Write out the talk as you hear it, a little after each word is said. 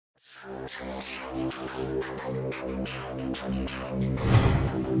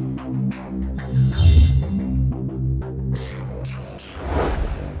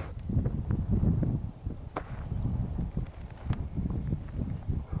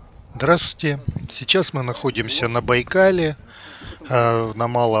Здравствуйте! Сейчас мы находимся на Байкале, на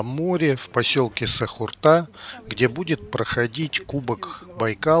Малом море, в поселке Сахюрта, где будет проходить Кубок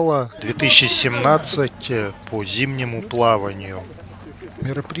Байкала 2017 по зимнему плаванию.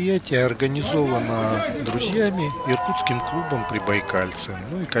 Мероприятие организовано друзьями, Иркутским клубом Прибайкальцы.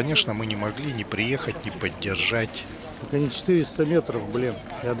 Ну и, конечно, мы не могли не приехать, не поддержать. Только не 400 метров, блин.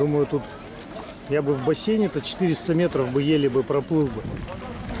 Я думаю, тут я бы в бассейне-то 400 метров бы еле бы проплыл бы.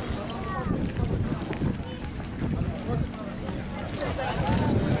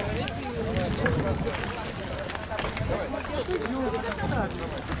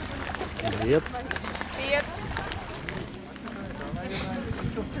 Привет. Привет.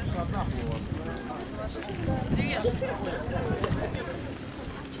 Привет.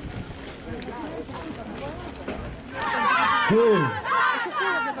 7,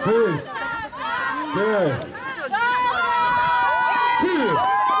 6, 5, 4.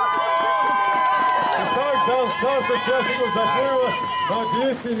 Итак, до старта участников заплыва на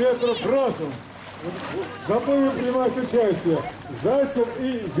 200 метров бросом. В заплыве принимают участие Зайцев и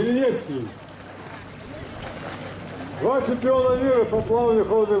Зеленецкий. 2 чемпиона мира по плаванию в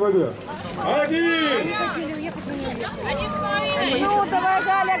холодной воде. 1! Ну, давай,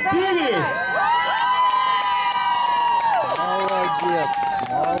 Галя, Финиш! Молодец,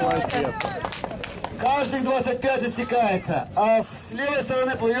 молодец. Каждых 25 отсекается, а с левой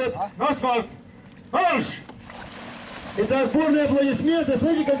стороны плывет. На старт! Марш! Итак, бурные аплодисменты.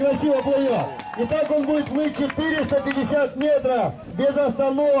 Смотрите, как красиво плывет. Итак, он будет плыть 450 метров без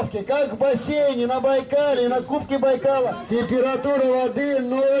остановки, как в бассейне, на Байкале, на Кубке Байкала. Температура воды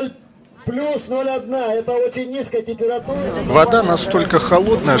 0 плюс 0,1. Это очень низкая температура. Вода настолько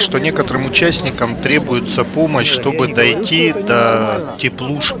холодная, что некоторым участникам требуется помощь, чтобы дойти до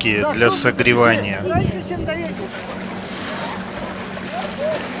теплушки для согревания.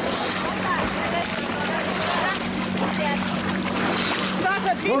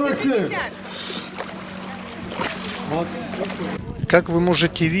 47. Как вы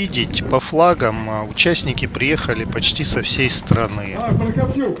можете видеть, по флагам участники приехали почти со всей страны.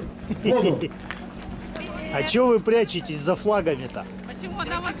 Прокопчук, воду. А чё вы прячетесь за флагами-то? Почему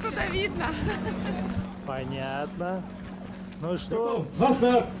нам отсюда видно? Понятно. Ну что? На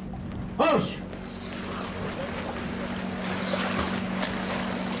старт! Марш!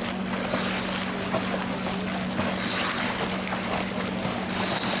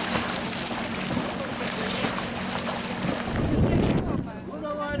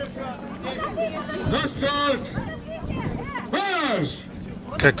 На старт! Марш!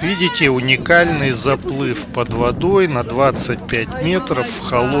 Как видите, уникальный заплыв под водой на 25 метров в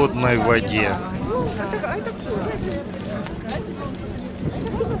холодной воде.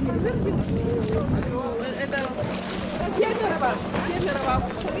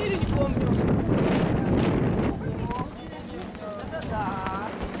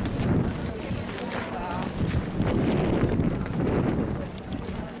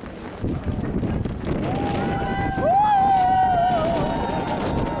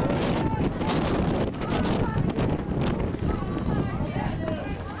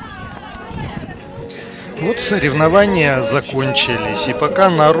 Вот соревнования закончились, и пока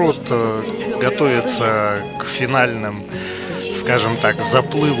народ готовится к финальным, скажем так,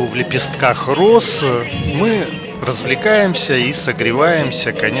 заплыву в лепестках роз, мы развлекаемся и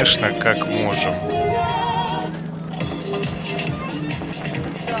согреваемся, конечно, как можем.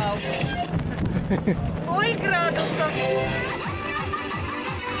 0 градусов.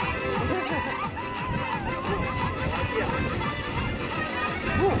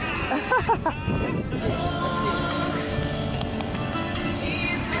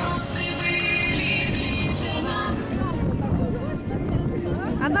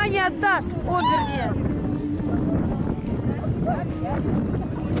 Она не отдаст, он вернее.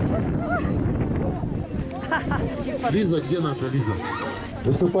 Лиза, где наша Лиза?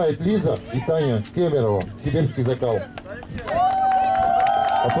 Выступает Лиза и Таня Кемерова, сибирский закал.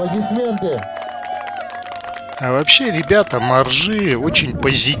 Аплодисменты! А вообще, ребята, моржи очень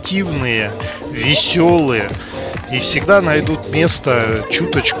позитивные, веселые и всегда найдут место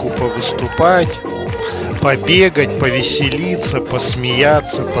чуточку повыступать, побегать, повеселиться,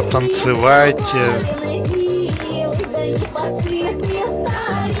 посмеяться, потанцевать.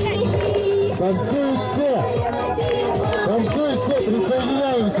 Танцуют все! Танцуют все!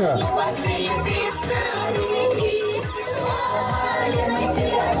 Присоединяемся!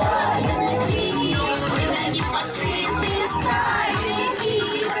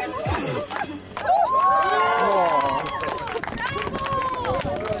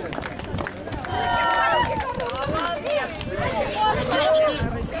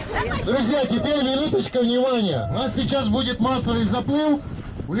 Друзья, теперь минуточка внимания. У нас сейчас будет массовый заплыв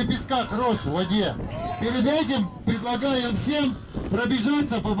в лепестках роз в воде. Перед этим предлагаем всем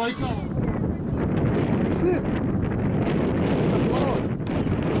пробежаться по Байкалу.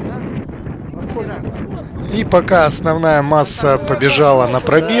 И пока основная масса побежала на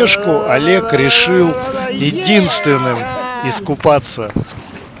пробежку, Олег решил единственным искупаться.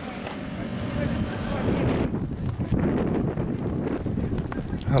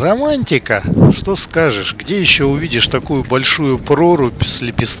 Романтика, что скажешь, где еще увидишь такую большую прорубь с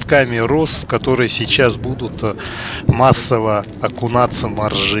лепестками роз, в которой сейчас будут массово окунаться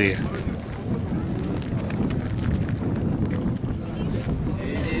моржи?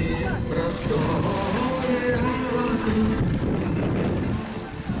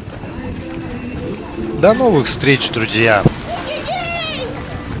 До новых встреч, друзья!